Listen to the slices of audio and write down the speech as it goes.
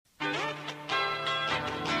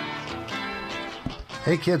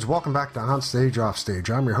Hey kids, welcome back to On Stage, Off Stage.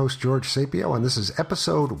 I'm your host, George Sapio, and this is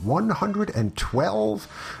episode 112,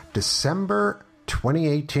 December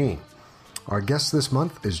 2018. Our guest this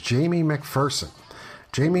month is Jamie MacPherson.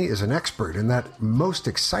 Jamie is an expert in that most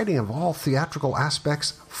exciting of all theatrical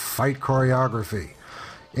aspects, fight choreography.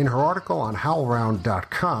 In her article on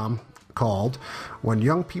HowlRound.com called When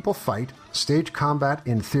Young People Fight, Stage Combat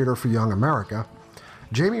in Theater for Young America,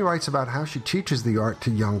 Jamie writes about how she teaches the art to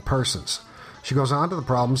young persons. She goes on to the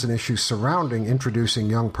problems and issues surrounding introducing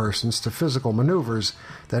young persons to physical maneuvers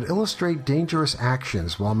that illustrate dangerous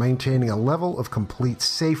actions while maintaining a level of complete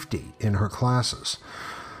safety in her classes.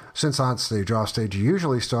 Since On Stage, Off Stage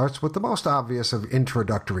usually starts with the most obvious of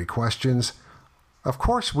introductory questions, of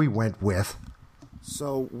course we went with...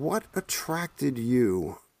 So what attracted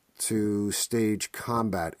you to stage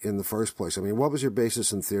combat in the first place? I mean, what was your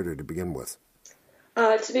basis in theater to begin with?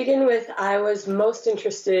 To begin with, I was most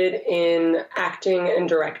interested in acting and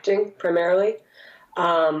directing, primarily.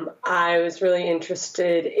 I was really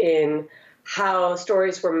interested in how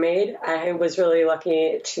stories were made. I was really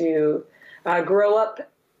lucky to grow up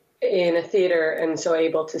in a theater and so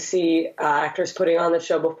able to see actors putting on the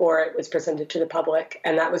show before it was presented to the public,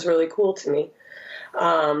 and that was really cool to me.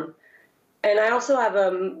 And I also have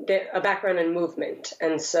a background in movement,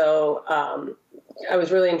 and so I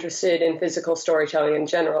was really interested in physical storytelling in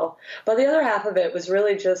general. But the other half of it was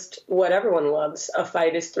really just what everyone loves. A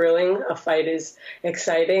fight is thrilling, a fight is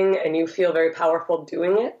exciting, and you feel very powerful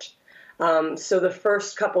doing it. So the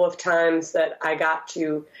first couple of times that I got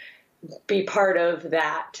to be part of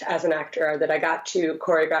that as an actor, that I got to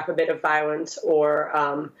choreograph a bit of violence, or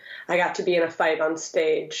I got to be in a fight on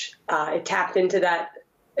stage, it tapped into that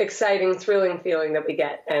exciting, thrilling feeling that we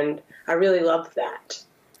get, and I really loved that.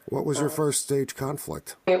 What was your first stage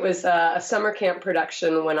conflict? It was a summer camp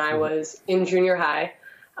production when I was in junior high,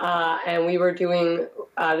 and we were doing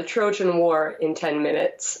the Trojan War in 10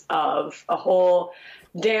 minutes of a whole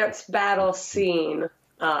dance battle scene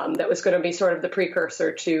that was going to be sort of the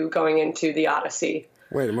precursor to going into the Odyssey.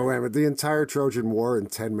 Wait a minute. The entire Trojan War in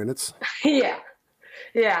 10 minutes?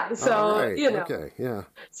 Yeah, so, right. Okay, yeah.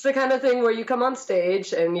 It's the kind of thing where you come on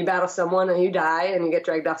stage and you battle someone and you die and you get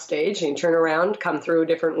dragged off stage and you turn around, come through a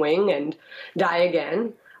different wing and die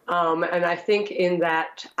again. And I think in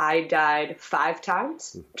that I died 5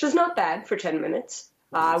 times, which is not bad for 10 minutes.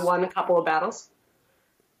 I won a couple of battles.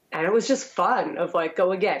 And it was just fun of like,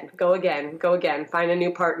 go again, find a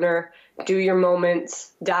new partner, do your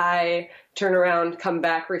moments, die, turn around, come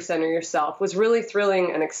back, recenter yourself. It was really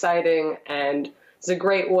thrilling and exciting, and it's a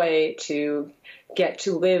great way to get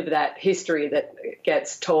to live that history that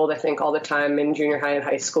gets told, I think, all the time in junior high and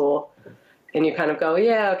high school. And you kind of go,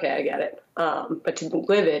 yeah, okay, I get it. But to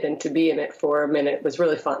live it and to be in it for a minute was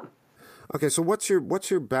really fun. Okay, so what's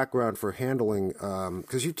your background for handling,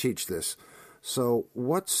 because you teach this, so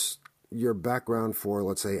what's your background for,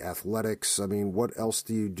 let's say, athletics? I mean, what else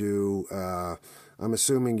do you do? I'm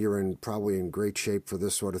assuming you're probably in great shape for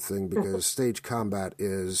this sort of thing, because stage combat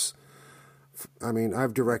is... I mean,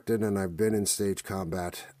 I've directed and I've been in stage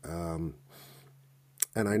combat, and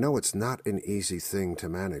I know it's not an easy thing to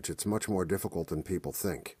manage. It's much more difficult than people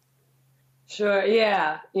think. Sure,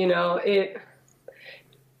 yeah. It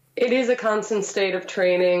is a constant state of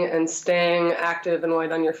training and staying active and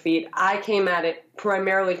light on your feet. I came at it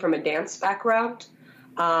primarily from a dance background.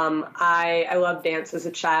 I loved dance as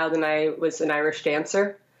a child, and I was an Irish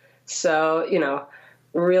dancer. So,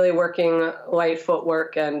 really working light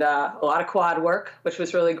footwork and a lot of quad work, which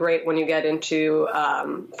was really great when you get into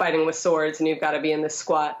fighting with swords and you've got to be in this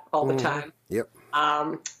squat all the time. Yep.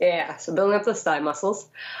 So building up those thigh muscles.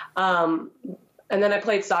 And then I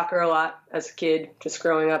played soccer a lot as a kid. Just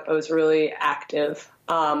growing up, I was really active.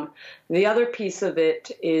 The other piece of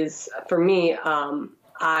it is, for me,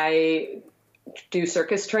 I do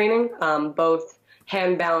circus training, both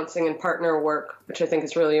hand balancing and partner work, which I think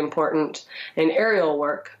is really important, and aerial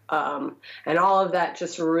work. And all of that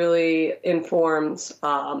just really informs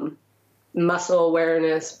muscle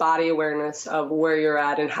awareness, body awareness of where you're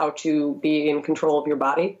at and how to be in control of your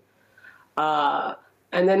body. And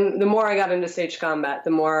then the more I got into stage combat,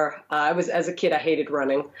 the more as a kid, I hated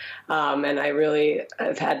running. And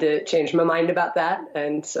I've had to change my mind about that.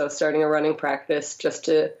 And so starting a running practice just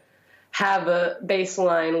to have a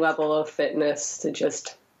baseline level of fitness to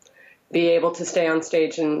just be able to stay on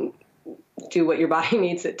stage and do what your body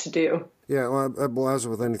needs it to do. Yeah, well, as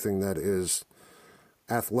with anything that is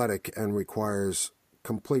athletic and requires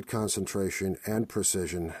complete concentration and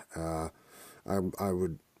precision, I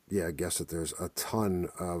would guess that there's a ton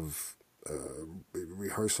of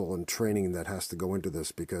rehearsal and training that has to go into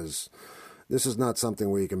this, because This is not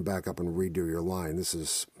something where you can back up and redo your line. This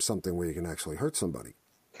is something where you can actually hurt somebody.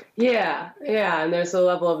 Yeah, and there's a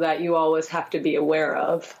level of that you always have to be aware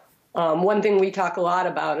of. One thing we talk a lot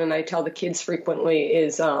about, and I tell the kids frequently,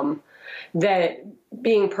 is that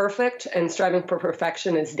being perfect and striving for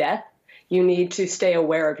perfection is death. You need to stay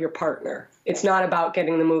aware of your partner. It's not about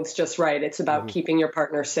getting the moves just right. It's about keeping your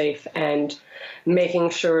partner safe and making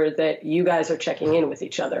sure that you guys are checking in with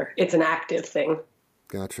each other. It's an active thing.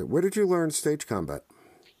 Gotcha. Where did you learn stage combat?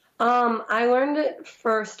 I learned it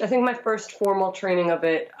first. I think my first formal training of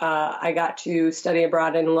it, I got to study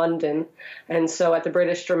abroad in London. And so at the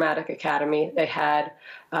British Dramatic Academy, they had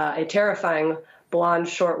a terrifying blonde,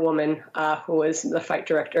 short woman who was the fight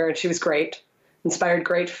director, and she was great. Inspired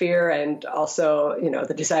great fear and also,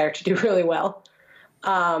 the desire to do really well.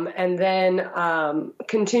 And then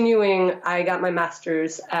continuing, I got my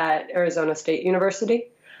master's at Arizona State University.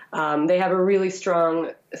 They have a really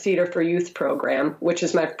strong Theater for Youth program, which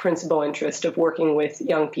is my principal interest of working with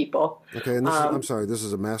young people. Okay, and I'm sorry, this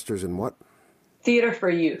is a master's in what? Theater for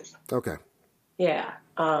Youth. Okay. Yeah.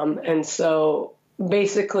 And so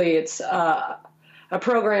basically it's a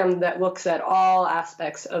program that looks at all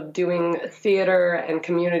aspects of doing theater and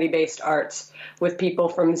community-based arts with people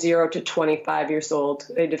from 0 to 25 years old.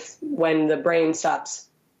 When the brain stops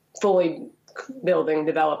fully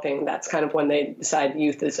developing, that's kind of when they decide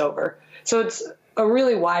youth is over. So it's a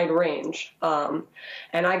really wide range. And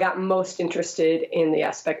I got most interested in the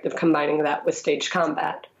aspect of combining that with stage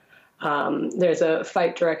combat. There's a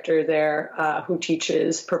fight director there who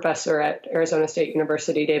teaches, professor at Arizona State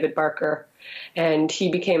University, David Barker, and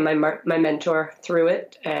he became my mentor through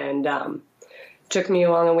it and took me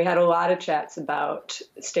along, and we had a lot of chats about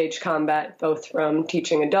stage combat, both from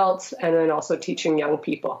teaching adults and then also teaching young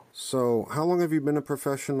people. So how long have you been a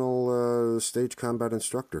professional stage combat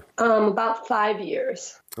instructor? About 5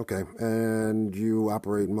 years. Okay, and you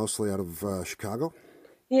operate mostly out of Chicago?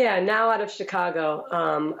 Yeah, now out of Chicago.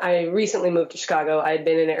 I recently moved to Chicago. I had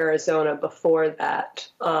been in Arizona before that.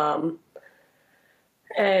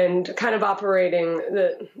 And kind of operating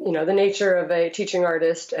the nature of a teaching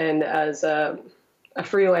artist and as a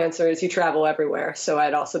freelancer is you travel everywhere. So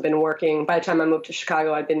I'd also been working, by the time I moved to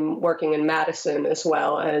Chicago, I'd been working in Madison as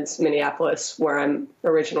well as Minneapolis, where I'm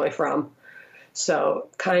originally from. So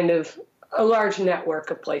kind of a large network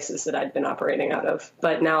of places that I'd been operating out of.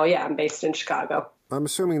 But now, I'm based in Chicago. I'm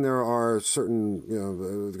assuming there are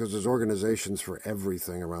certain, because there's organizations for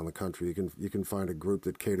everything around the country. You can find a group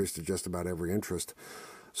that caters to just about every interest.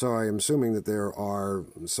 So I am assuming that there are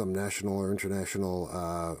some national or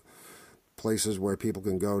international places where people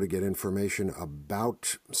can go to get information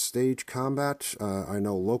about stage combat. I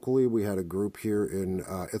know locally we had a group here in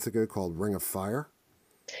Ithaca called Ring of Fire.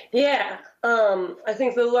 Yeah, I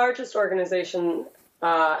think the largest organization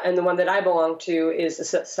and the one that I belong to is the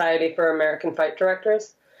Society for American Fight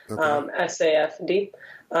Directors, SAFD.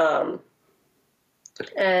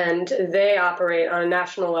 And they operate on a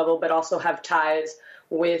national level, but also have ties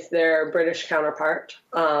with their British counterpart.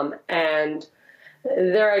 And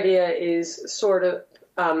their idea is sort of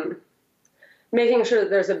making sure that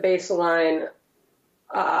there's a baseline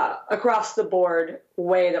across the board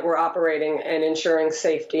way that we're operating and ensuring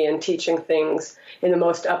safety and teaching things in the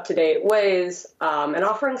most up-to-date ways and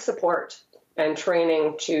offering support and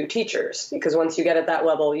training to teachers, because once you get at that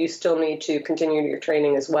level, you still need to continue your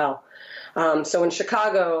training as well. So in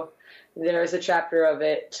Chicago, there's a chapter of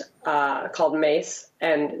it called MACE,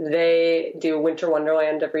 and they do Winter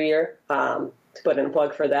Wonderland every year. To put in a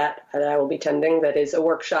plug for that I will be tending. That is a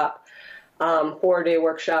workshop, 4-day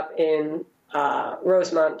workshop in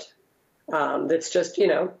Rosemont. That's just,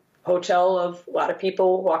 hotel of a lot of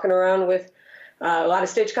people walking around with a lot of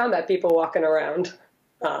stage combat people walking around.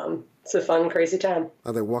 It's a fun, crazy time.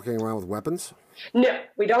 Are they walking around with weapons? No,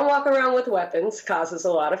 we don't walk around with weapons. Causes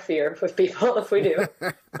a lot of fear with people if we do.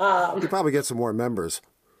 You probably get some more members.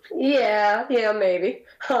 Yeah, maybe.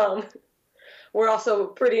 We're also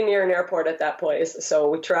pretty near an airport at that place, so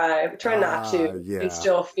we try not to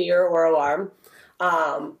instill fear or alarm.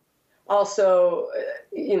 Also,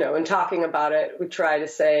 in talking about it, we try to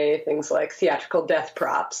say things like theatrical death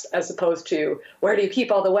props as opposed to where do you keep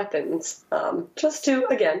all the weapons? Just to,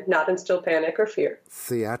 again, not instill panic or fear.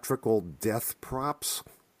 Theatrical death props?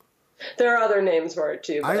 There are other names for it,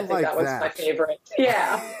 too, but I think that was my favorite.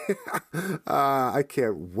 Yeah. I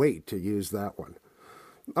can't wait to use that one.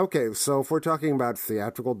 Okay, so if we're talking about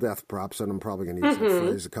theatrical death props, and I'm probably going to use that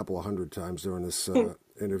phrase a couple of hundred times during this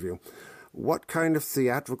interview, what kind of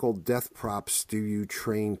theatrical death props do you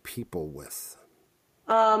train people with?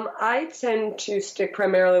 I tend to stick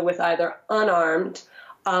primarily with either unarmed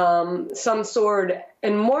some sword,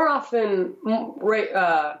 and more often,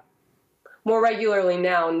 more regularly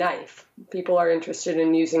now, knife. People are interested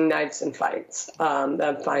in using knives in fights, that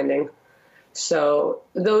I'm finding. So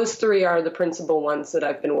those three are the principal ones that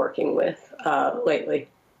I've been working with lately.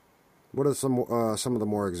 What are some of the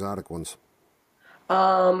more exotic ones?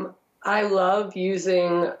 I love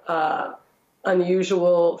using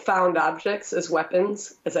unusual found objects as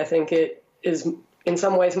weapons, as I think it is in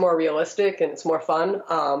some ways more realistic and it's more fun.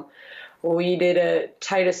 We did a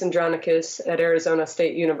Titus Andronicus at Arizona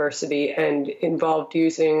State University and involved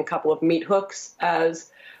using a couple of meat hooks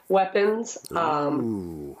as weapons.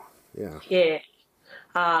 Ooh, yeah. Yeah.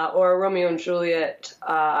 Or Romeo and Juliet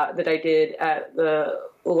that I did at the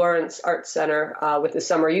Lawrence Arts Center with the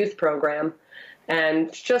Summer Youth Program.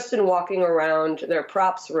 And just in walking around their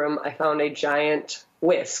props room, I found a giant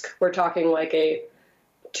whisk. We're talking like a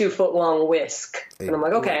 2-foot-long whisk. And I'm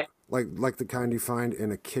like, okay. Like the kind you find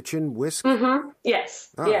in a kitchen whisk? Mm-hmm. Yes.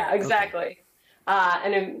 Oh, yeah, exactly.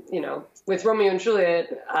 Okay. With Romeo and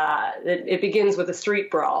Juliet, it begins with a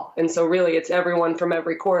street brawl. And so really it's everyone from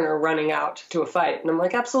every corner running out to a fight. And I'm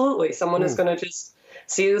like, absolutely. Someone is going to just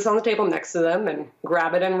see this on the table next to them and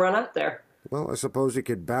grab it and run out there. Well, I suppose you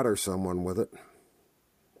could batter someone with it.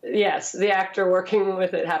 Yes, the actor working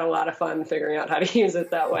with it had a lot of fun figuring out how to use it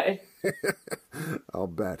that way. I'll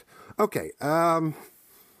bet. Okay.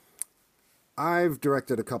 I've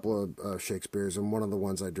directed a couple of Shakespeare's, and one of the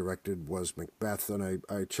ones I directed was Macbeth, and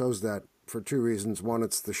I chose that for two reasons. One,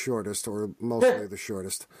 it's the shortest, or mostly the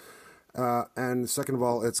shortest. And second of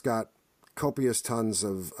all, it's got copious tons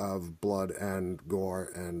of blood and gore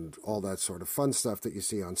and all that sort of fun stuff that you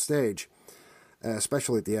see on stage.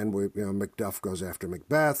 Especially at the end where Macduff goes after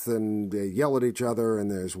Macbeth, and they yell at each other, and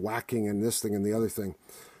there's whacking and this thing and the other thing.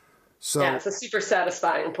 So, yeah, it's a super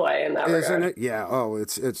satisfying play in that regard. Isn't it? Yeah. Oh,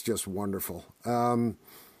 it's just wonderful. But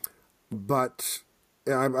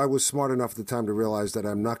I was smart enough at the time to realize that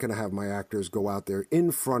I'm not going to have my actors go out there in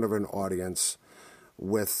front of an audience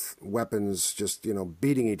with weapons just,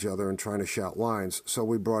 beating each other and trying to shout lines. So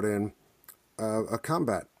we brought in a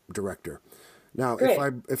combat director. Now,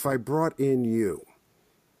 if I brought in you,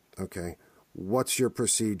 okay, what's your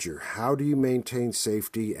procedure? How do you maintain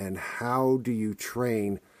safety, and how do you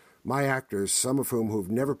train my actors, some of who've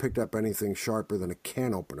never picked up anything sharper than a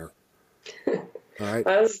can opener? All right,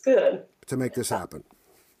 that's good. To make this happen.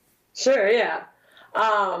 Sure, yeah.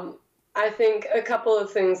 I think a couple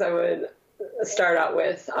of things I would start out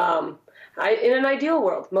with. In an ideal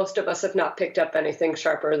world, most of us have not picked up anything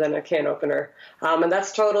sharper than a can opener, and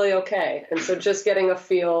that's totally okay. And so just getting a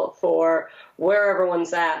feel for where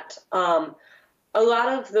everyone's at. A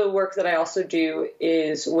lot of the work that I also do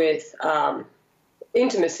is with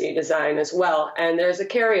intimacy design as well, and there's a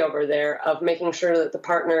carryover there of making sure that the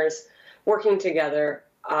partners working together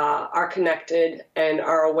are connected and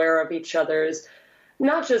are aware of each other's,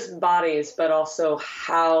 not just bodies, but also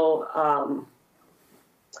how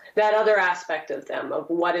that other aspect of them, of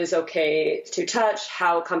what is okay to touch,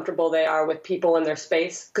 how comfortable they are with people in their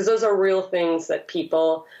space, because those are real things that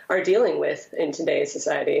people are dealing with in today's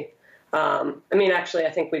society. Actually,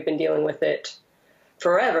 I think we've been dealing with it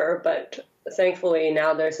forever, but thankfully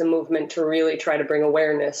now there's a movement to really try to bring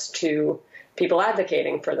awareness to people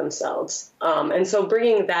advocating for themselves. And so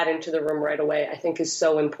bringing that into the room right away, I think, is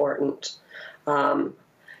so important.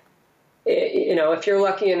 If you're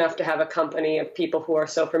lucky enough to have a company of people who are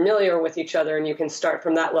so familiar with each other and you can start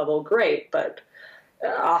from that level, great. But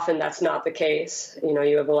often that's not the case.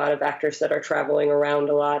 You have a lot of actors that are traveling around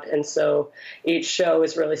a lot. And so each show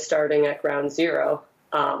is really starting at ground zero.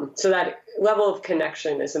 So that level of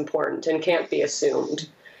connection is important and can't be assumed.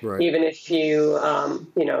 Right. Even if you,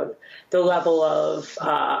 the level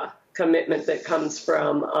of commitment that comes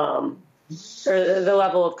from or the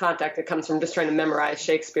level of contact that comes from just trying to memorize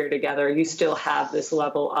Shakespeare together, you still have this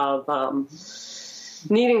level of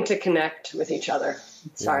needing to connect with each other.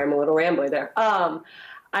 Sorry, I'm a little rambly there.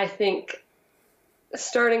 I think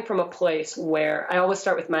starting from a place where I always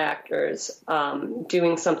start with my actors,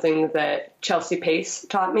 doing something that Chelsea Pace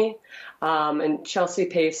taught me. And Chelsea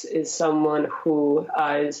Pace is someone who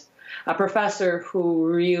is a professor who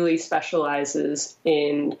really specializes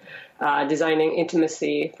in designing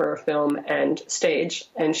intimacy for film and stage.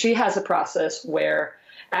 And she has a process where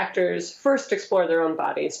actors first explore their own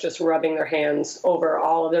bodies, just rubbing their hands over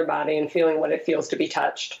all of their body and feeling what it feels to be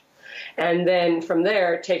touched. And then from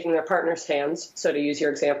there, taking their partner's hands. So to use your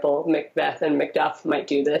example, Macbeth and Macduff might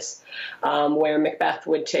do this, where Macbeth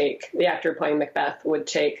would take, the actor playing Macbeth would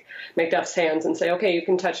take Macduff's hands and say, okay, you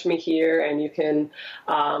can touch me here, and you can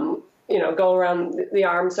go around the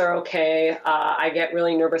arms are okay. I get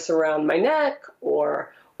really nervous around my neck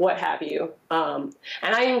or what have you. And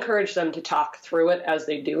I encourage them to talk through it as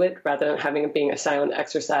they do it rather than having it being a silent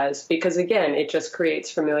exercise, because again, it just creates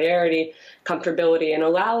familiarity, comfortability, and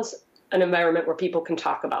allows an environment where people can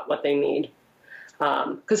talk about what they need.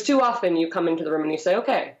 Because too often you come into the room and you say,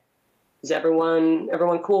 okay, is everyone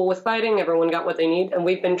cool with fighting? Everyone got what they need? And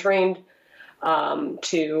we've been trained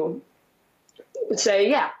to say,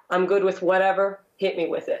 yeah, I'm good with whatever, hit me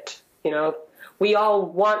with it. We all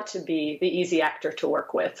want to be the easy actor to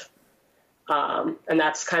work with. And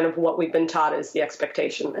that's kind of what we've been taught is the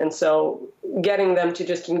expectation. And so getting them to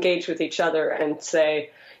just engage with each other and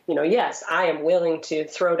say, yes, I am willing to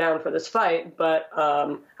throw down for this fight, but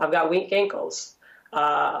I've got weak ankles.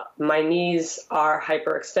 My knees are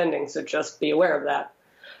hyperextending, so just be aware of that.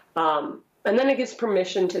 And then it gives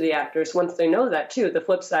permission to the actors once they know that, too. The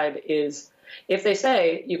flip side is if they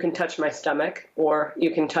say, you can touch my stomach, or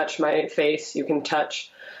you can touch my face, you can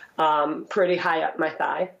touch pretty high up my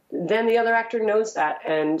thigh, then the other actor knows that,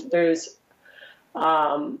 and there's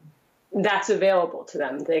that's available to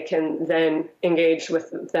them. They can then engage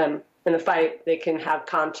with them in the fight. They can have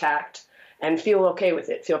contact and feel okay with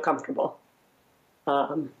it, feel comfortable,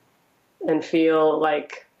 and feel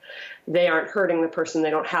like they aren't hurting the person. They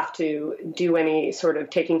don't have to do any sort of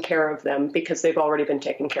taking care of them because they've already been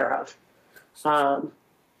taken care of. So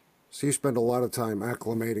you spend a lot of time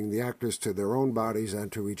acclimating the actors to their own bodies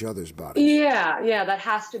and to each other's bodies. Yeah, that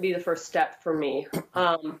has to be the first step for me.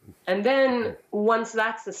 And then once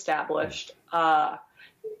that's established,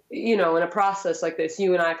 in a process like this,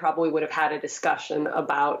 you and I probably would have had a discussion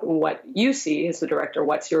about what you see as the director,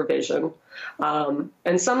 what's your vision.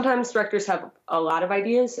 And sometimes directors have a lot of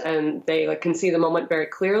ideas and they can see the moment very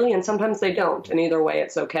clearly, and sometimes they don't. And either way,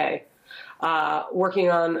 it's okay. Working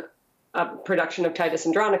on a production of Titus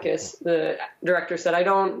Andronicus, the director said, I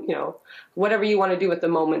don't, whatever you want to do with the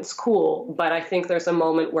moment's cool, but I think there's a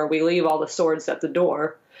moment where we leave all the swords at the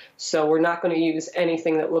door, so we're not going to use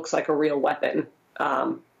anything that looks like a real weapon.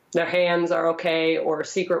 Their hands are okay, or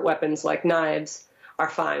secret weapons like knives are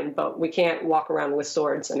fine, but we can't walk around with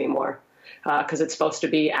swords anymore because it's supposed to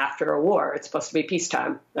be after a war. It's supposed to be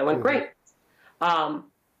peacetime. That went great.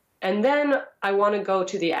 And then I want to go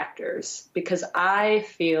to the actors because I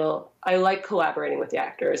feel I like collaborating with the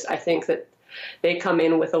actors. I think that they come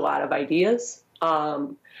in with a lot of ideas,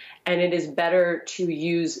 and it is better to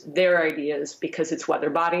use their ideas because it's what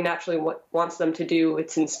their body naturally wants them to do.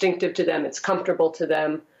 It's instinctive to them. It's comfortable to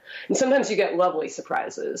them. And sometimes you get lovely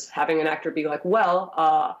surprises, having an actor be like,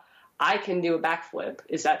 well, I can do a backflip.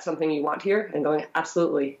 Is that something you want here? And going,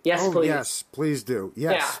 absolutely. Yes, please. Yes, please do.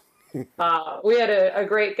 Yes. Yeah. We had a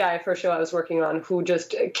great guy for a show I was working on who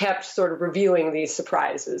just kept sort of revealing these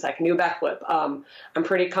surprises. I can do a backflip. I'm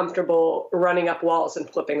pretty comfortable running up walls and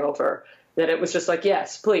flipping over. That it was just like,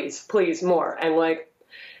 yes, please, more. And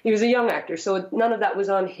he was a young actor, so none of that was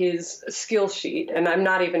on his skill sheet. And I'm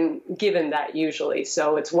not even given that usually.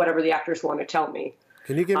 So it's whatever the actors want to tell me.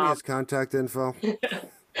 Can you give me his contact info?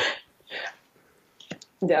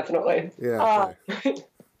 Definitely. Yeah. Okay.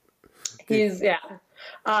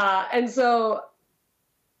 And so,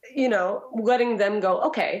 letting them go,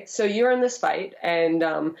 okay, so you're in this fight and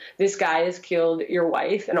this guy has killed your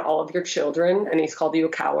wife and all of your children and he's called you a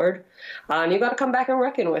coward and you got to come back and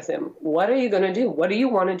reckon with him. What are you going to do? What do you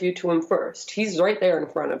want to do to him first? He's right there in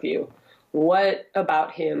front of you. What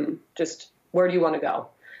about him? Just where do you want to go?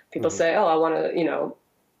 People say, oh, I want to,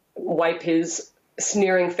 wipe his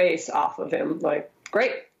sneering face off of him. Like,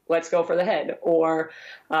 great. Let's go for the head. Or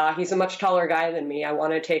he's a much taller guy than me. I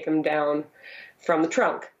want to take him down from the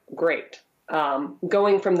trunk. Great.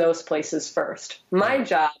 Going from those places first. My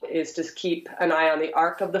job is to keep an eye on the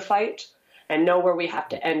arc of the fight and know where we have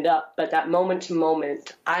to end up. But that moment to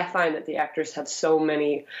moment, I find that the actors have so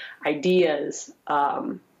many ideas.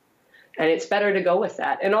 And it's better to go with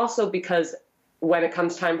that. And also because when it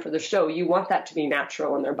comes time for the show, you want that to be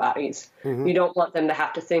natural in their bodies. Mm-hmm. You don't want them to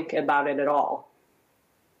have to think about it at all.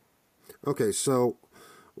 Okay, so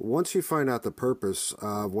once you find out the purpose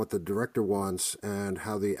of what the director wants and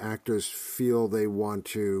how the actors feel they want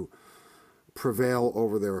to prevail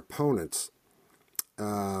over their opponents,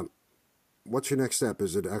 what's your next step?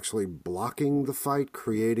 Is it actually blocking the fight,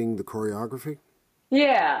 creating the choreography?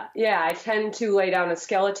 Yeah. I tend to lay down a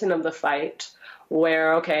skeleton of the fight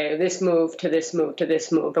where, okay, this move to this move to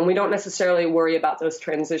this move. And we don't necessarily worry about those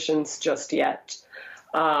transitions just yet.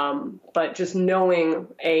 But just knowing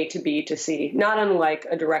A to B to C, not unlike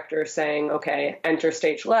a director saying, okay, enter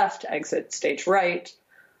stage left, exit stage right,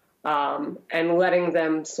 and letting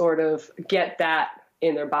them sort of get that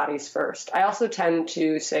in their bodies first. I also tend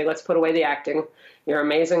to say, let's put away the acting. You're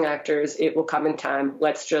amazing actors. It will come in time.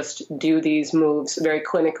 Let's just do these moves very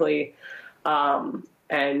clinically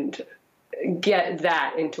and get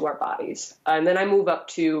that into our bodies. And then I move up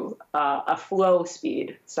to a flow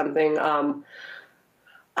speed, something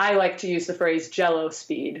I like to use the phrase Jello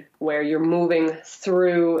speed, where you're moving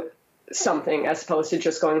through something as opposed to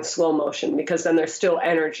just going slow motion, because then there's still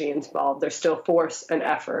energy involved. There's still force and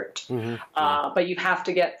effort. But you have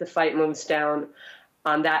to get the fight moves down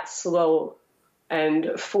on that slow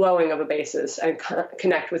and flowing of a basis and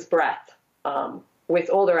connect with breath. With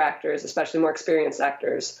older actors, especially more experienced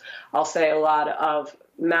actors, I'll say a lot of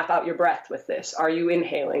map out your breath with this. Are you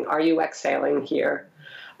inhaling? Are you exhaling here?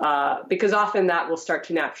 Because often that will start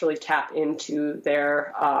to naturally tap into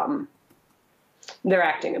their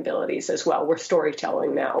acting abilities as well. We're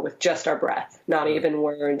storytelling now with just our breath, not even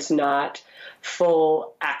words, not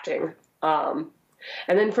full acting. And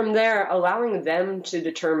then from there, allowing them to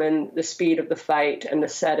determine the speed of the fight and to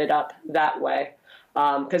set it up that way.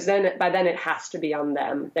 Because by then it has to be on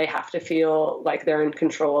them. They have to feel like they're in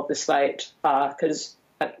control of this fight. Because,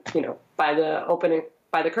 by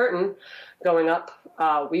the curtain going up,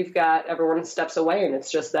 we've got everyone steps away and it's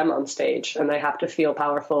just them on stage, and they have to feel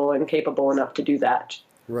powerful and capable enough to do that.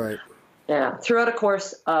 Right. Yeah. Throughout the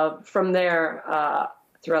course of the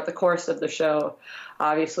show,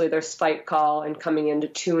 obviously there's fight call and coming in to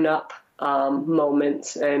tune up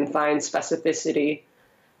moments and find specificity,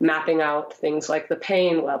 mapping out things like the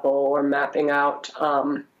pain level or mapping out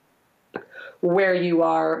where you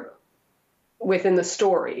are within the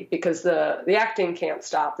story, because the acting can't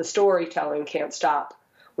stop, the storytelling can't stop.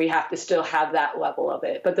 We have to still have that level of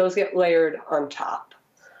it, but those get layered on top.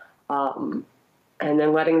 And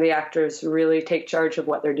then letting the actors really take charge of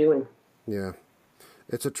what they're doing. Yeah.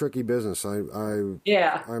 It's a tricky business.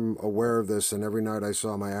 I'm aware of this, and every night I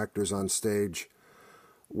saw my actors on stage,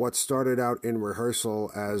 what started out in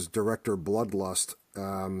rehearsal as director bloodlust,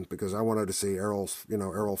 because I wanted to see Errol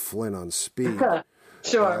Flynn on speed.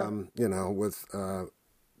 Sure.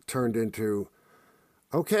 Turned into,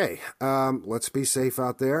 okay, let's be safe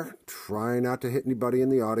out there. Try not to hit anybody in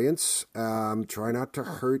the audience. Try not to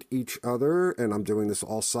hurt each other. And I'm doing this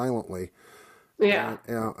all silently. Yeah.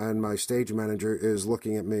 And my stage manager is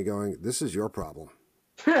looking at me going, this is your problem.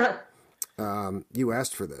 You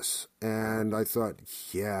asked for this. And I thought,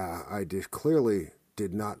 I clearly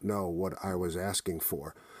did not know what I was asking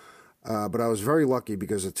for. But I was very lucky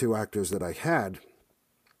because the two actors that I had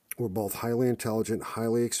were both highly intelligent,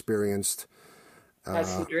 highly experienced.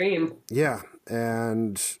 That's the dream. Yeah,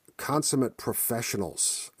 and consummate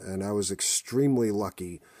professionals. And I was extremely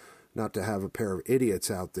lucky not to have a pair of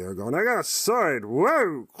idiots out there going, I got a sword,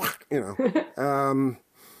 whoa,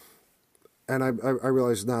 And I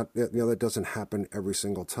realized that doesn't happen every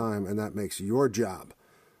single time, and that makes your job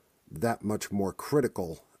that much more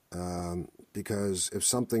critical, because if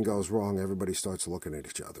something goes wrong, everybody starts looking at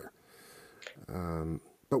each other.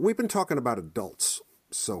 But we've been talking about adults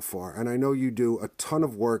so far, and I know you do a ton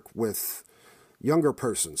of work with younger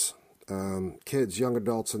persons, kids, young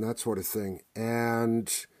adults, and that sort of thing. And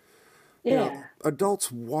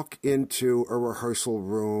adults walk into a rehearsal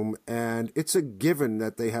room, and it's a given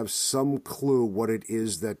that they have some clue what it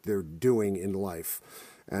is that they're doing in life,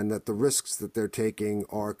 and that the risks that they're taking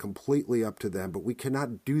are completely up to them. But we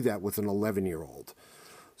cannot do that with an 11-year-old.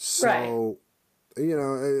 So, right.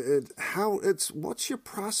 What's your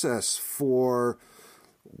process for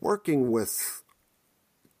working with,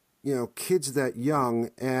 kids that young?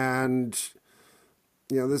 And,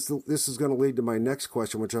 this is going to lead to my next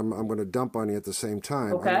question, which I'm going to dump on you at the same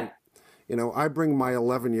time. Okay. I bring my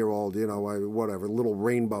 11-year-old, little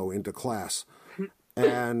rainbow into class.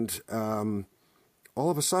 And all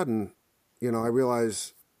of a sudden, I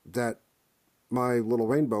realize that my little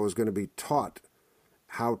rainbow is going to be taught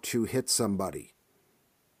how to hit somebody.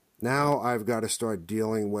 Now I've got to start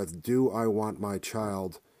dealing with, do I want my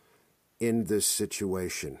child in this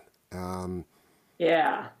situation?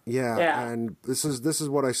 Yeah. And this is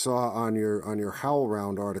what I saw on your Howl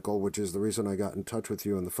Round article, which is the reason I got in touch with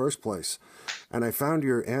you in the first place. And I found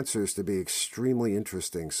your answers to be extremely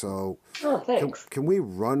interesting. So thanks. Can we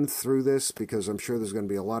run through this? Because I'm sure there's going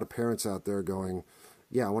to be a lot of parents out there going,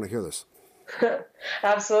 I want to hear this.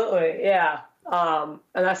 Absolutely. Yeah. And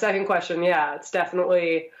that second question, it's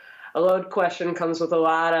definitely a load question, comes with a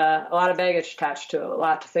lot of baggage attached to it, a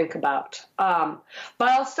lot to think about. But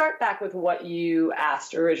I'll start back with what you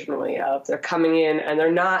asked originally. They're coming in and they're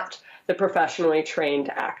not the professionally trained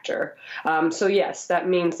actor. So yes, that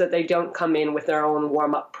means that they don't come in with their own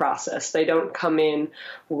warm-up process. They don't come in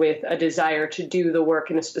with a desire to do the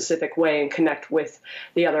work in a specific way and connect with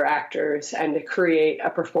the other actors and to create a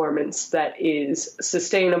performance that is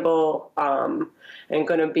sustainable and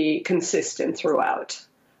going to be consistent throughout.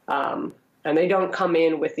 And they don't come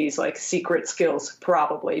in with these like secret skills,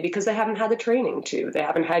 probably because they haven't had the training to. They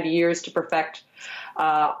haven't had years to perfect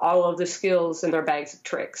all of the skills in their bags of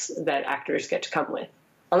tricks that actors get to come with.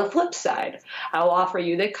 On the flip side, I'll offer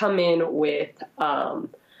you they come in with a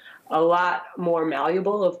lot more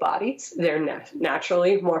malleable of bodies. They're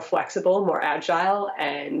naturally more flexible, more agile,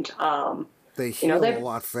 and they heal a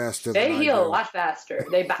lot faster. They heal a lot faster.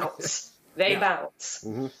 They bounce. They bounce.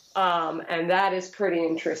 Mm-hmm. And that is pretty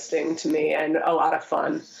interesting to me and a lot of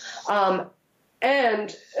fun.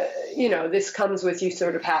 This comes with you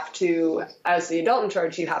sort of have to, as the adult in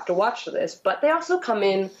charge, you have to watch this. But they also come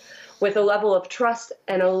in with a level of trust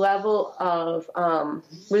and a level of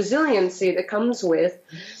resiliency that comes with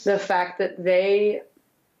the fact that they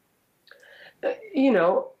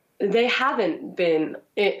haven't been,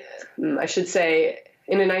 I should say,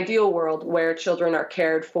 in an ideal world where children are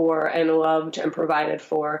cared for and loved and provided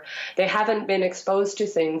for, they haven't been exposed to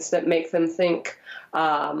things that make them think,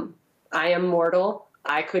 I am mortal,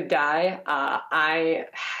 I could die, I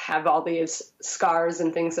have all these scars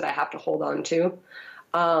and things that I have to hold on to.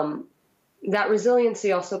 That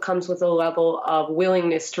resiliency also comes with a level of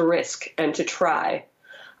willingness to risk and to try.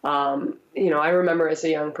 I remember as a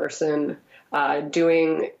young person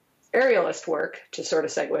doing aerialist work, to sort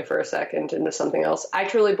of segue for a second into something else. I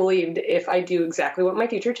truly believed if I do exactly what my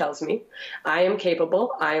teacher tells me, I am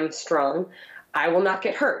capable, I am strong, I will not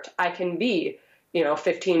get hurt. I can be,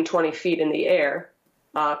 15, 20 feet in the air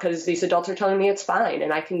because these adults are telling me it's fine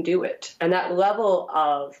and I can do it. And that level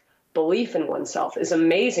of belief in oneself is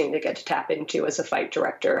amazing to get to tap into as a fight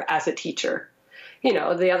director, as a teacher.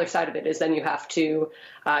 The other side of it is then you have to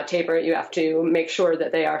taper it. You have to make sure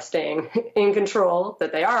that they are staying in control,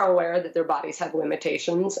 that they are aware that their bodies have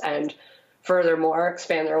limitations, and furthermore,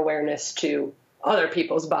 expand their awareness to other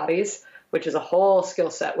people's bodies, which is a whole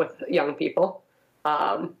skill set with young people.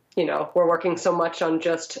 We're working so much on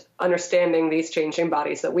just understanding these changing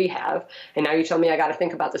bodies that we have. And now you tell me I got to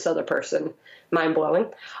think about this other person. Mind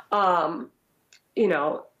blowing.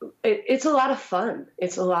 It's a lot of fun.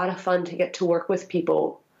 It's a lot of fun to get to work with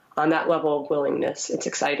people on that level of willingness. It's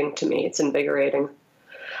exciting to me. It's invigorating.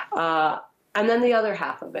 And then the other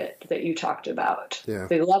half of it that you talked about,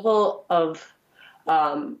 the level of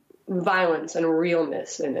violence and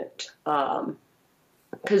realness in it.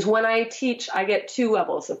 Because when I teach, I get two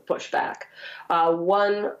levels of pushback.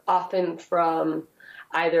 One often from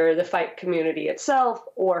either the fight community itself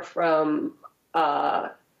or from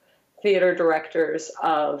theater directors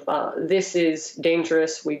of this is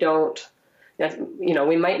dangerous. We might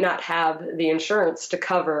not have the insurance to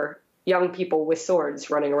cover young people with swords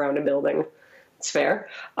running around a building. It's fair.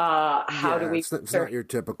 How do we? It's not your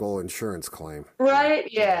typical insurance claim,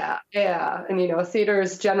 right? Yeah. And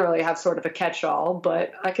theaters generally have sort of a catch-all,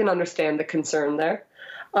 but I can understand the concern there.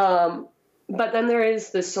 But then there is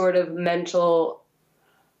this sort of mental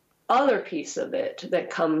other piece of it that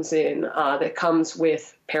comes in, that comes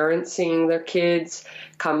with parents seeing their kids,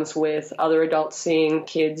 comes with other adults seeing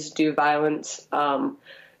kids do violence.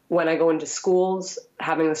 When I go into schools,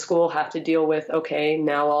 having the school have to deal with, okay,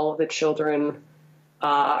 now all of the children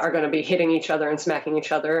are going to be hitting each other and smacking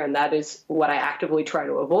each other, and that is what I actively try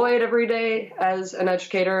to avoid every day as an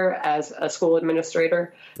educator, as a school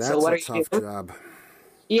administrator. That's a tough job.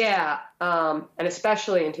 Yeah, and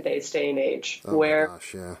especially in today's day and age, where,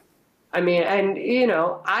 gosh, yeah. I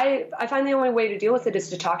find the only way to deal with it is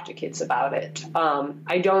to talk to kids about it.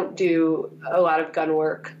 I don't do a lot of gun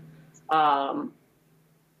work,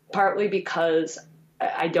 partly because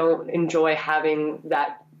I don't enjoy having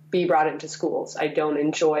that be brought into schools. I don't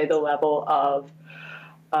enjoy the level of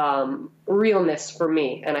realness for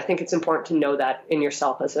me. And I think it's important to know that in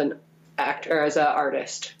yourself as an actor, as an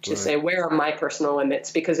artist, to say, where are my personal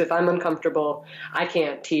limits? Because if I'm uncomfortable, I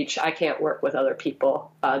can't teach, I can't work with other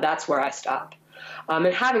people. That's where I stop. And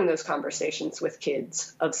having those conversations with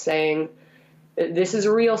kids of saying, this is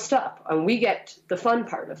real stuff. And we get the fun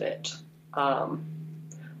part of it.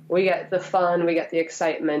 We get the fun, we get the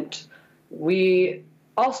excitement. We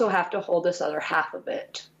also have to hold this other half of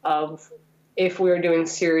it, of if we're doing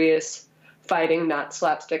serious fighting, not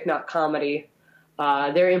slapstick, not comedy,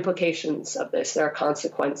 there are implications of this. There are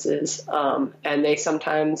consequences, and they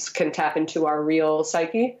sometimes can tap into our real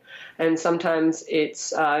psyche, and sometimes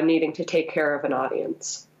it's needing to take care of an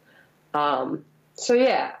audience. I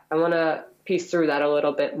want to piece through that a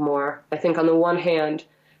little bit more. I think on the one hand,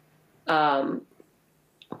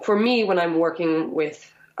 for me, when I'm working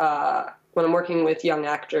with young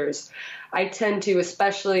actors, I tend to,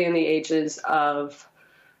 especially in the ages of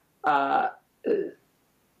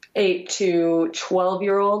 8 to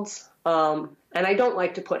 12-year-olds, and I don't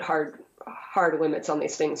like to put hard limits on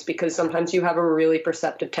these things, because sometimes you have a really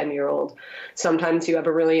perceptive 10-year-old, sometimes you have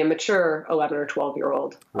a really immature 11 or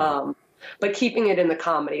 12-year-old. Right. But keeping it in the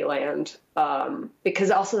comedy land,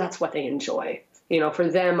 because also that's what they enjoy. For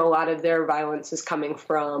them, a lot of their violence is coming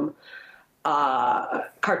from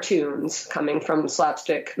cartoons, coming from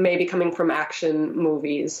slapstick, maybe coming from action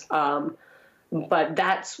movies. But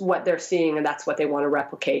that's what they're seeing, and that's what they want to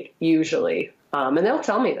replicate usually. And they'll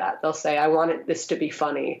tell me that. They'll say, I want this to be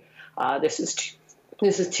funny. This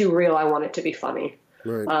is too real. I want it to be funny.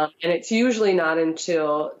 Right. And it's usually not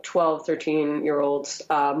until 12, 13-year-olds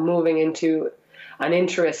moving into an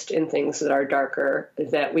interest in things that are darker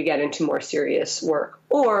that we get into more serious work.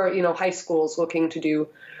 Or, high schools looking to do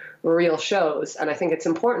real shows. And I think it's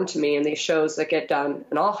important to me in these shows that get done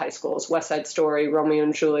in all high schools, West Side Story, Romeo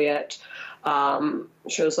and Juliet,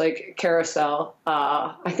 shows like Carousel.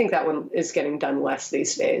 I think that one is getting done less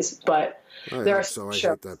these days, but there are so. I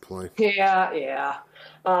shows. hate that play. Yeah.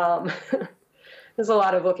 There's a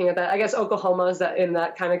lot of looking at that. I guess Oklahoma is in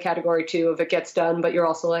that kind of category too, if it gets done, but you're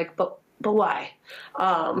also like, but why?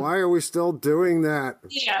 Why are we still doing that?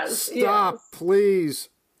 Yes. Stop, please.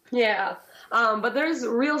 Yeah. But there's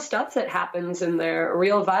real stuff that happens in there,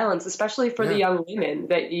 real violence, especially for the young women,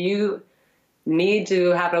 that you need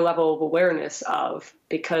to have a level of awareness of,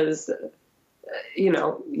 because,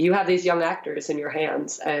 you have these young actors in your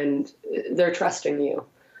hands and they're trusting you.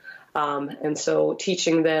 And so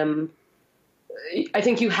teaching them, I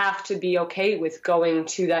think you have to be okay with going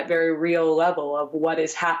to that very real level of what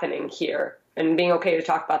is happening here and being okay to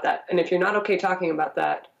talk about that. And if you're not okay talking about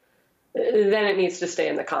that, then it needs to stay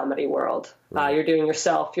in the comedy world. Right. You're doing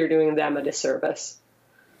yourself, you're doing them a disservice.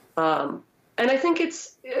 And I think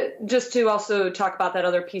it's just to also talk about that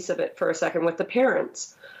other piece of it for a second with the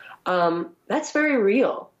parents. That's very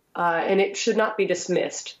real, and it should not be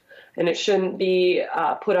dismissed. And it shouldn't be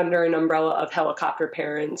put under an umbrella of helicopter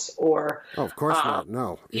parents or... Oh, of course not,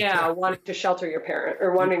 no. Wanting to shelter your parent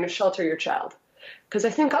or wanting to shelter your child. Because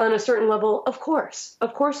I think on a certain level, of course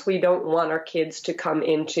we don't want our kids to come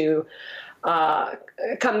to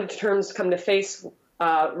face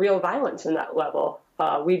real violence in that level.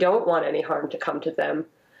 We don't want any harm to come to them.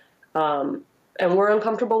 And we're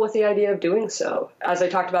uncomfortable with the idea of doing so. As I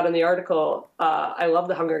talked about in the article, I love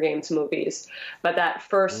the Hunger Games movies, but that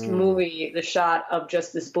first movie, the shot of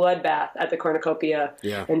just this bloodbath at the cornucopia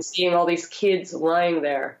and seeing all these kids lying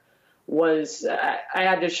there was, I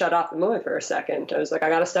had to shut off the movie for a second. I was like, I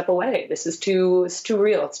got to step away. It's too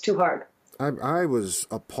real. It's too hard. I was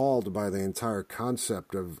appalled by the entire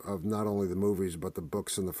concept of not only the movies, but the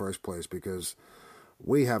books in the first place, because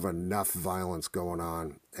we have enough violence going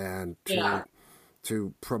on, and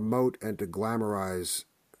to promote and to glamorize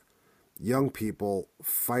young people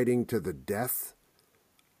fighting to the death,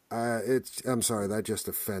 I'm sorry, that just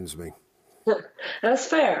offends me. That's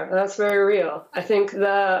fair. That's very real. I think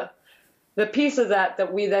the piece of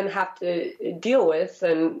that we then have to deal with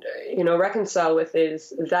and, reconcile with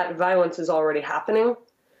is that violence is already happening,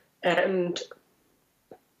 and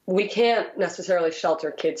we can't necessarily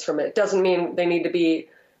shelter kids from it. It doesn't mean they need to be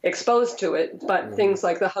exposed to it, but things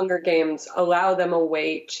like the Hunger Games allow them a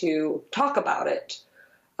way to talk about it,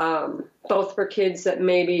 both for kids that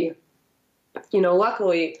maybe,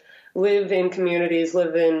 luckily live in communities,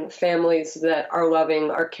 live in families that are loving,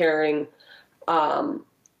 are caring. I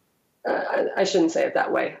shouldn't say it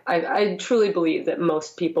that way. I truly believe that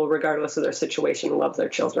most people, regardless of their situation, love their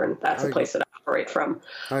children. That's a place that I operate from.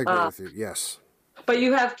 I agree with you, yes. But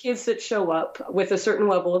you have kids that show up with a certain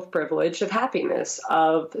level of privilege, of happiness,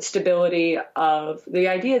 of stability, of the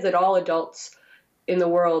idea that all adults in the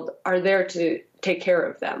world are there to take care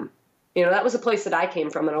of them. That was a place that I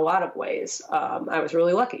came from in a lot of ways. I was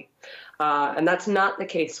really lucky. And that's not the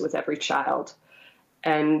case with every child.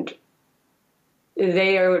 And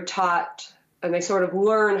they are taught, and they sort of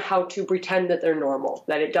learn how to pretend that they're normal,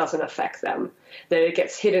 that it doesn't affect them, that it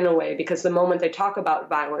gets hidden away, because the moment they talk about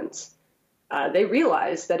violence, they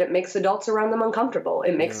realize that it makes adults around them uncomfortable.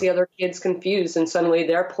 It makes the other kids confused, and suddenly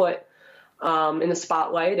they're put in the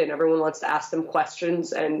spotlight, and everyone wants to ask them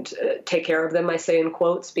questions and take care of them, I say in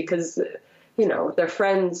quotes, because, their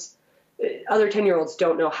friends, other 10-year-olds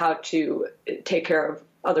don't know how to take care of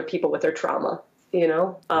other people with their trauma, and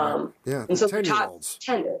so 10-year-olds.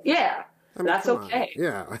 That's okay.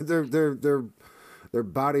 Yeah, they're their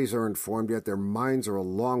bodies are informed, yet their minds are a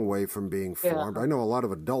long way from being formed. I know a lot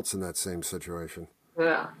of adults in that same situation.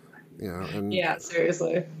 Yeah. And yeah,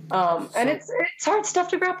 seriously. And it's hard stuff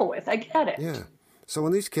to grapple with. I get it. Yeah. So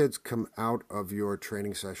when these kids come out of your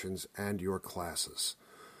training sessions and your classes,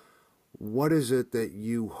 what is it that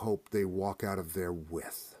you hope they walk out of there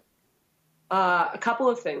with? A couple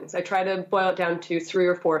of things. I try to boil it down to 3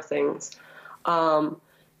 or 4 things. That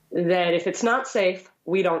if it's not safe,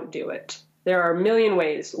 we don't do it. There are a million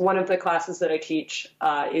ways. One of the classes that I teach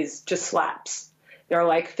is just slaps. There are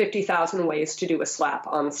like 50,000 ways to do a slap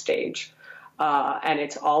on stage. And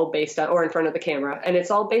it's all based on, or in front of the camera, and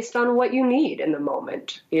it's all based on what you need in the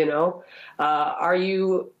moment. Are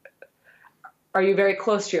you very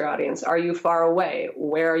close to your audience? Are you far away?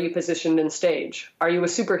 Where are you positioned in stage? Are you a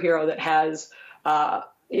superhero that has, the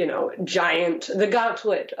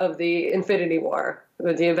gauntlet of the Infinity War,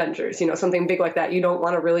 the Avengers, something big like that you don't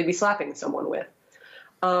want to really be slapping someone with.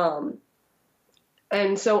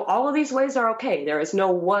 And so all of these ways are okay. There is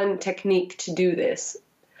no one technique to do this.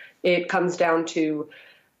 It comes down to,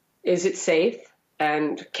 is it safe?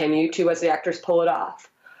 And can you two as the actors pull it off?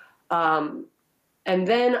 And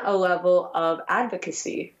then a level of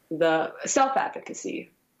advocacy, the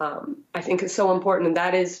self-advocacy, I think is so important. And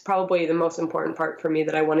that is probably the most important part for me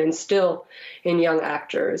that I want to instill in young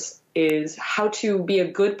actors is how to be a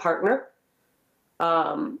good partner,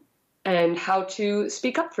 and how to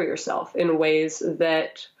speak up for yourself in ways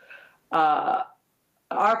that are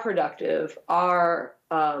productive, are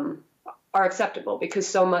acceptable. Because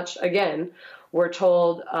so much, again, we're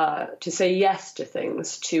told to say yes to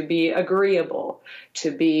things, to be agreeable,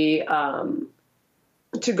 to be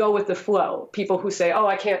to go with the flow. People who say, "Oh,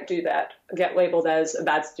 I can't do that," get labeled as a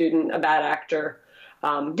bad student, a bad actor,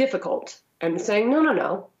 difficult. And saying,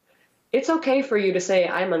 no, it's okay for you to say,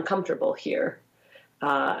 "I'm uncomfortable here,"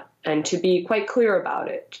 and to be quite clear about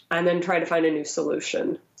it, and then try to find a new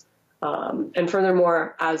solution. And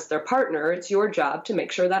furthermore, as their partner, it's your job to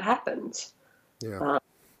make sure that happens. Yeah.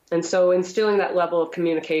 And so instilling that level of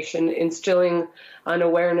communication, instilling an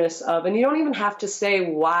awareness of, and you don't even have to say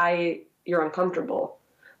why you're uncomfortable,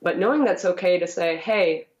 but knowing that's okay to say,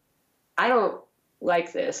 "Hey, I don't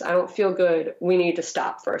like this. I don't feel good. We need to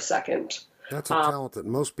stop for a second." That's a talent that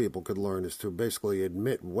most people could learn, is to basically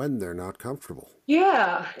admit when they're not comfortable.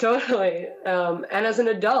 Yeah, totally. And as an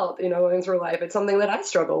adult, going through life, it's something that I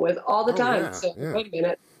struggle with all the time. Yeah, so yeah. wait a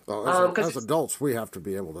minute. Well, as adults, we have to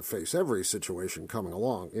be able to face every situation coming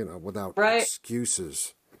along, without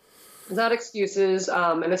excuses. Without excuses,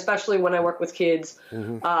 and especially when I work with kids,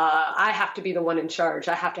 I have to be the one in charge.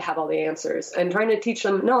 I have to have all the answers. And trying to teach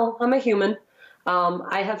them, no, I'm a human.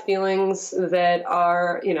 I have feelings that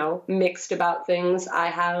are, mixed about things. I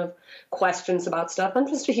have questions about stuff. I'm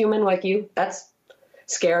just a human like you. That's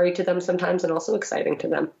scary to them sometimes and also exciting to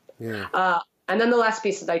them. Yeah. And then the last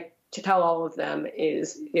piece that I to tell all of them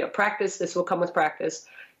is, practice. This will come with practice.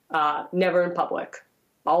 Never in public.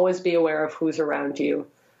 Always be aware of who's around you.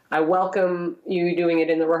 I welcome you doing it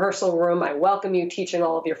in the rehearsal room. I welcome you teaching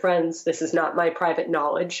all of your friends. This is not my private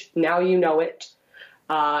knowledge. Now you know it.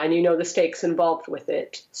 And you know the stakes involved with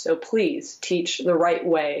it. So please teach the right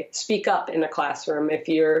way. Speak up in a classroom. If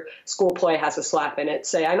your school play has a slap in it,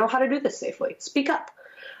 say, "I know how to do this safely." Speak up.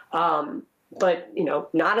 But,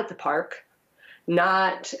 not at the park,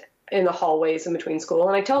 not in the hallways in between school.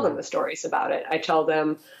 And I tell them the stories about it. I tell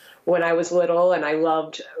them when I was little and I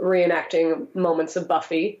loved reenacting moments of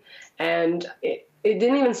Buffy. And it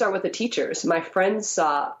didn't even start with the teachers. My friends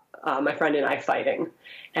saw my friend and I fighting.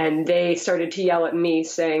 And they started to yell at me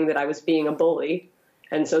saying that I was being a bully.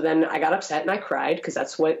 And so then I got upset and I cried, because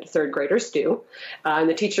that's what third graders do. And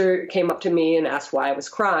the teacher came up to me and asked why I was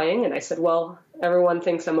crying. And I said, well, everyone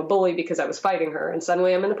thinks I'm a bully because I was fighting her. And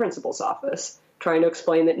suddenly I'm in the principal's office trying to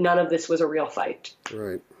explain that none of this was a real fight.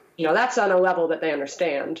 Right. That's on a level that they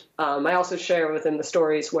understand. I also share within the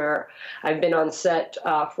stories where I've been on set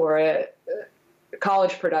for a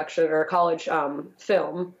college production or a college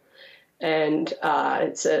film. And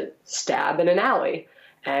it's a stab in an alley.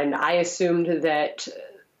 And I assumed that,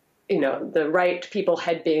 the right people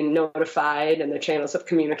had been notified and the channels of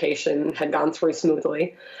communication had gone through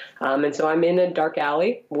smoothly. And so I'm in a dark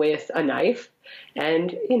alley with a knife.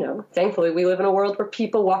 And, thankfully we live in a world where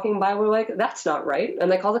people walking by were like, "That's not right." And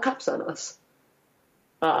they call the cops on us.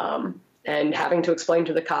 And having to explain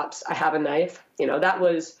to the cops, I have a knife, that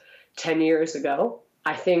was 10 years ago.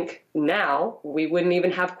 I think now we wouldn't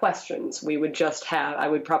even have questions. We would just I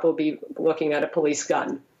would probably be looking at a police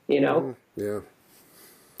gun, Yeah.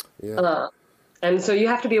 And so you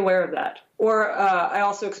have to be aware of that. Or I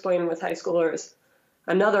also explain with high schoolers,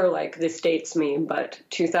 another, this dates me, but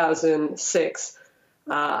 2006,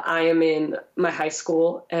 I am in my high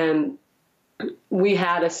school, and we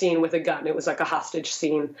had a scene with a gun. It was like a hostage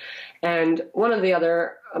scene. And one of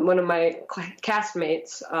my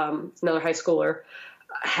castmates, another high schooler,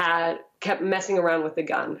 kept messing around with the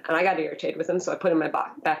gun. And I got irritated with him, so I put it in my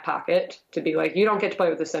back pocket to be like, you don't get to play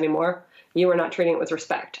with this anymore. You are not treating it with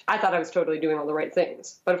respect. I thought I was totally doing all the right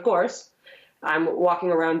things. But of course, I'm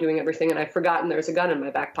walking around doing everything, and I've forgotten there's a gun in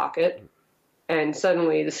my back pocket. And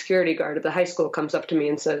suddenly the security guard at the high school comes up to me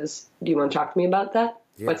and says, do you want to talk to me about that?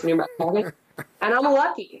 Yeah. What's in your back pocket? And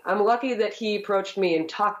I'm lucky that he approached me and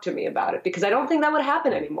talked to me about it, because I don't think that would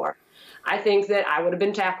happen anymore. I think that I would have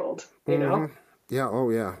been tackled, you know? Yeah. Oh,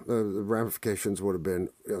 yeah. The ramifications would have been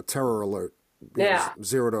terror alert. Yeah.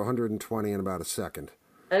 0 to 120 in about a second.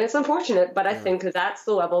 And it's unfortunate, but I think that's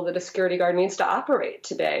the level that a security guard needs to operate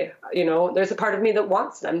today. You know, there's a part of me that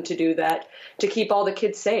wants them to do that, to keep all the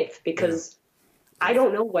kids safe, because I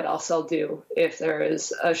don't know what else I'll do if there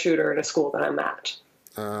is a shooter in a school that I'm at.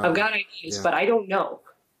 I've got ideas, but I don't know.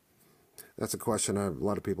 That's a question a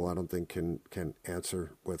lot of people I don't think can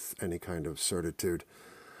answer with any kind of certitude.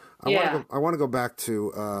 I want to go back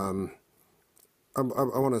to, I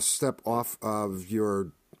want to step off of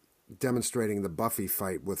your demonstrating the Buffy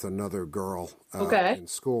fight with another girl in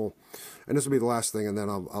school. And this will be the last thing, and then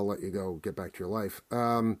I'll let you go get back to your life.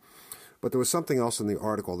 But there was something else in the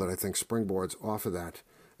article that I think springboards off of that.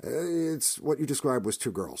 It's what you described was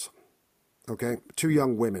two girls, okay? Two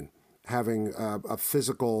young women having a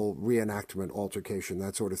physical reenactment, altercation,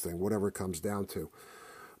 that sort of thing, whatever it comes down to.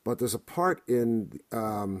 But there's a part in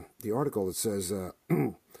the article that says,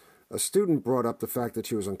 a student brought up the fact that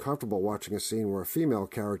she was uncomfortable watching a scene where a female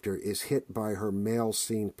character is hit by her male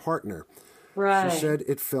scene partner. Right. She said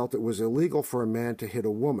it felt it was illegal for a man to hit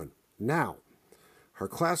a woman. Now, her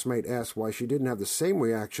classmate asked why she didn't have the same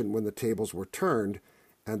reaction when the tables were turned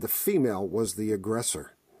and the female was the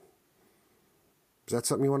aggressor. Is that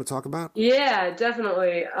something you want to talk about? Yeah,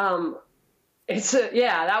 definitely.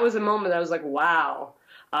 That was a moment that I was like, wow.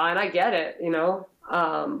 And I get it, you know.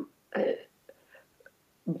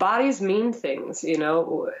 Bodies mean things, you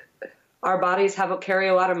know. Our bodies carry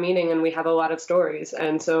a lot of meaning, and we have a lot of stories.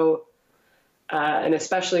 And so, and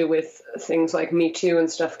especially with things like Me Too and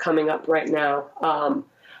stuff coming up right now,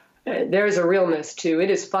 there's a realness to it.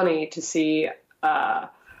 Is funny to see a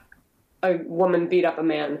woman beat up a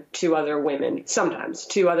man, two other women, sometimes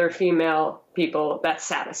two other female people. That's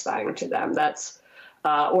satisfying to them. That's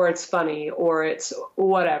or it's funny, or it's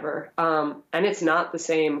whatever. And it's not the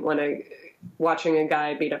same when watching a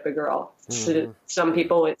guy beat up a girl. Mm-hmm. Some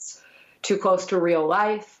people, it's too close to real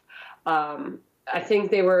life. I think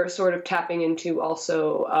they were sort of tapping into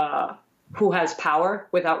also who has power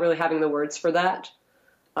without really having the words for that.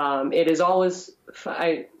 It is always,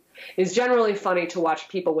 it's generally funny to watch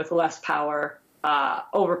people with less power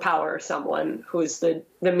overpower someone who's the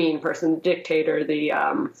mean person, the dictator, the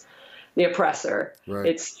oppressor. Right.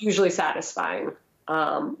 It's usually satisfying.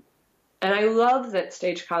 And I love that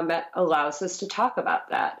Stage Combat allows us to talk about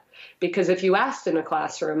that. Because if you asked in a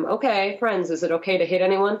classroom, okay, friends, is it okay to hit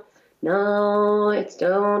anyone? No, it's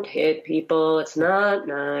don't hit people. It's not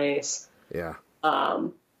nice. Yeah.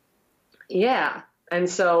 Yeah. And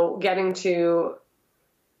so getting to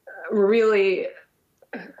really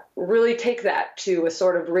take that to a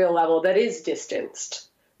sort of real level that is distanced,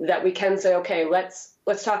 that we can say, okay, let's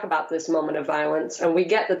talk about this moment of violence. And we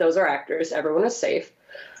get that those are actors. Everyone is safe.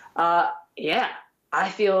 I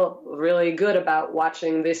feel really good about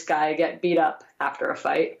watching this guy get beat up after a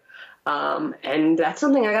fight. And that's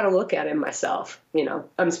something I got to look at in myself. You know,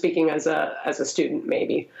 I'm speaking as a student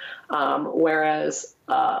maybe. Whereas,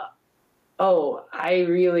 I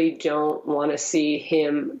really don't want to see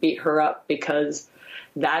him beat her up, because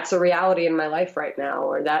that's a reality in my life right now,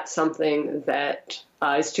 or that's something that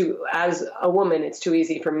as a woman, it's too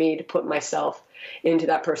easy for me to put myself into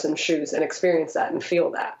that person's shoes and experience that and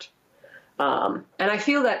feel that. And I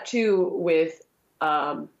feel that too with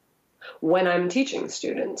when I'm teaching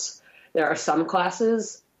students. There are some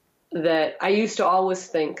classes that I used to always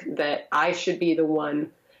think that I should be the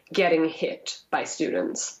one getting hit by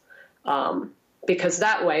students. Because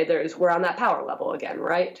that way we're on that power level again,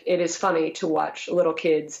 right? It is funny to watch little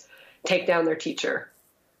kids take down their teacher.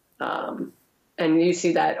 And you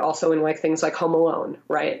see that also in like things like Home Alone,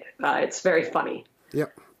 right? It's very funny.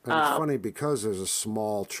 Yep. And it's funny because there's a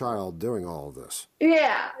small child doing all of this.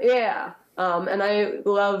 Yeah. And I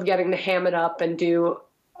love getting to ham it up and do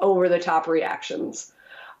over-the-top reactions.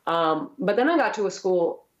 But then I got to a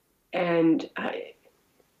school, and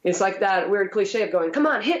it's like that weird cliche of going, come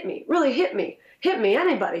on, hit me, really hit me,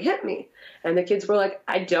 anybody, hit me. And the kids were like,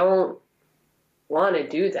 I don't want to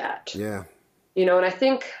do that. Yeah. And I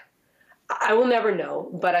think I will never know,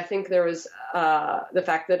 but I think there was the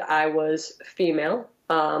fact that I was female,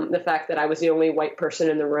 the fact that I was the only white person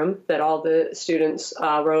in the room, that all the students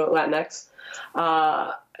wrote Latinx,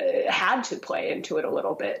 had to play into it a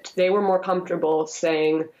little bit. They were more comfortable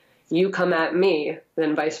saying, you come at me,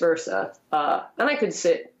 than vice versa. And I could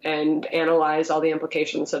sit and analyze all the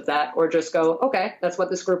implications of that, or just go, okay, that's what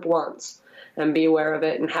this group wants, and be aware of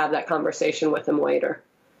it and have that conversation with them later.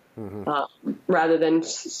 Mm-hmm. Rather than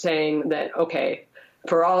saying that, okay,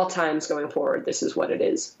 for all times going forward, this is what it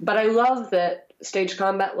is. But I love that Stage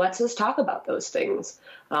Combat lets us talk about those things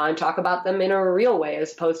and talk about them in a real way,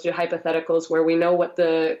 as opposed to hypotheticals where we know what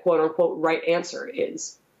the quote-unquote right answer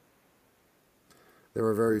is. There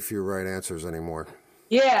are very few right answers anymore.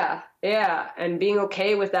 Yeah. And being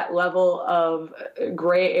okay with that level of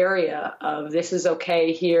gray area of this is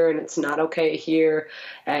okay here and it's not okay here.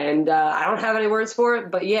 And I don't have any words for it,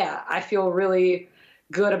 but yeah, I feel really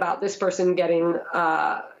good about this person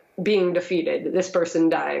being defeated, this person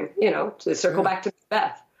dying, to circle back to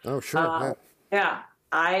Beth. Oh, sure. Yeah.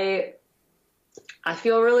 I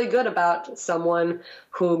feel really good about someone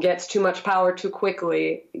who gets too much power too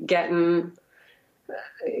quickly, getting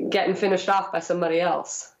finished off by somebody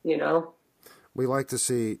else, We like to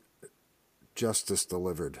see justice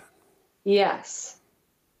delivered. Yes.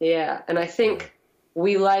 Yeah. And I think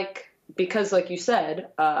because like you said,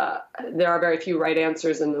 there are very few right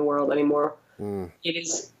answers in the world anymore. It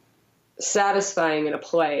is satisfying in a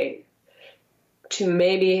play to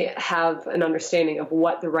maybe have an understanding of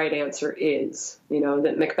what the right answer is.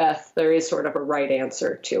 That Macbeth, there is sort of a right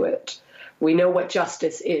answer to it. We know what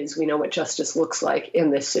justice is. We know what justice looks like in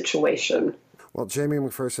this situation. Well, Jamie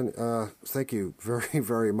MacPherson, thank you very,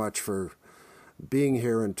 very much for being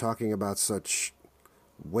here and talking about such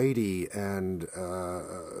weighty and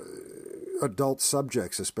adult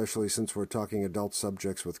subjects, especially since we're talking adult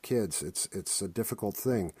subjects with kids. It's a difficult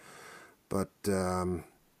thing. But,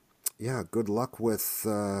 good luck with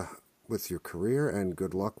your career, and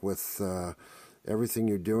good luck with everything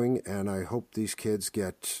you're doing. And I hope these kids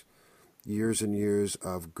get years and years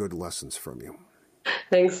of good lessons from you.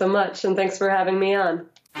 Thanks so much, and thanks for having me on.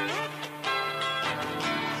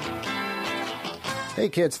 Hey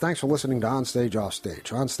kids, thanks for listening to Onstage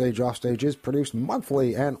Offstage. Onstage Offstage is produced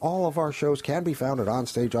monthly, and all of our shows can be found at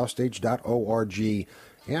onstageoffstage.org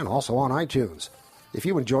and also on iTunes. If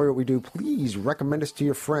you enjoy what we do, please recommend us to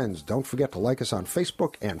your friends. Don't forget to like us on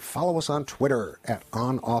Facebook and follow us on Twitter at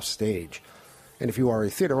OnOffStage. And if you are a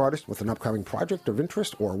theater artist with an upcoming project of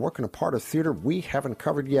interest or work in a part of theater we haven't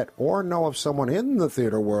covered yet, or know of someone in the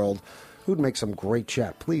theater world who'd make some great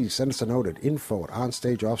chat, please send us a note at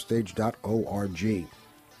info@onstageoffstage.org.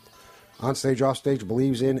 Onstage Offstage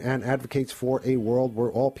believes in and advocates for a world where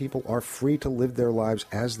all people are free to live their lives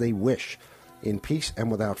as they wish, in peace and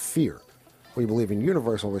without fear. We believe in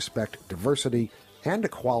universal respect, diversity, and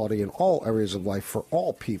equality in all areas of life for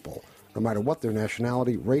all people, no matter what their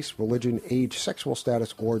nationality, race, religion, age, sexual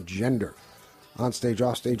status, or gender. Onstage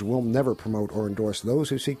Offstage will never promote or endorse those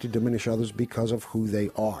who seek to diminish others because of who they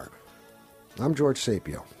are. I'm George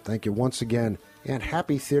Sapio. Thank you once again, and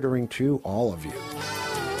happy theatering to all of you.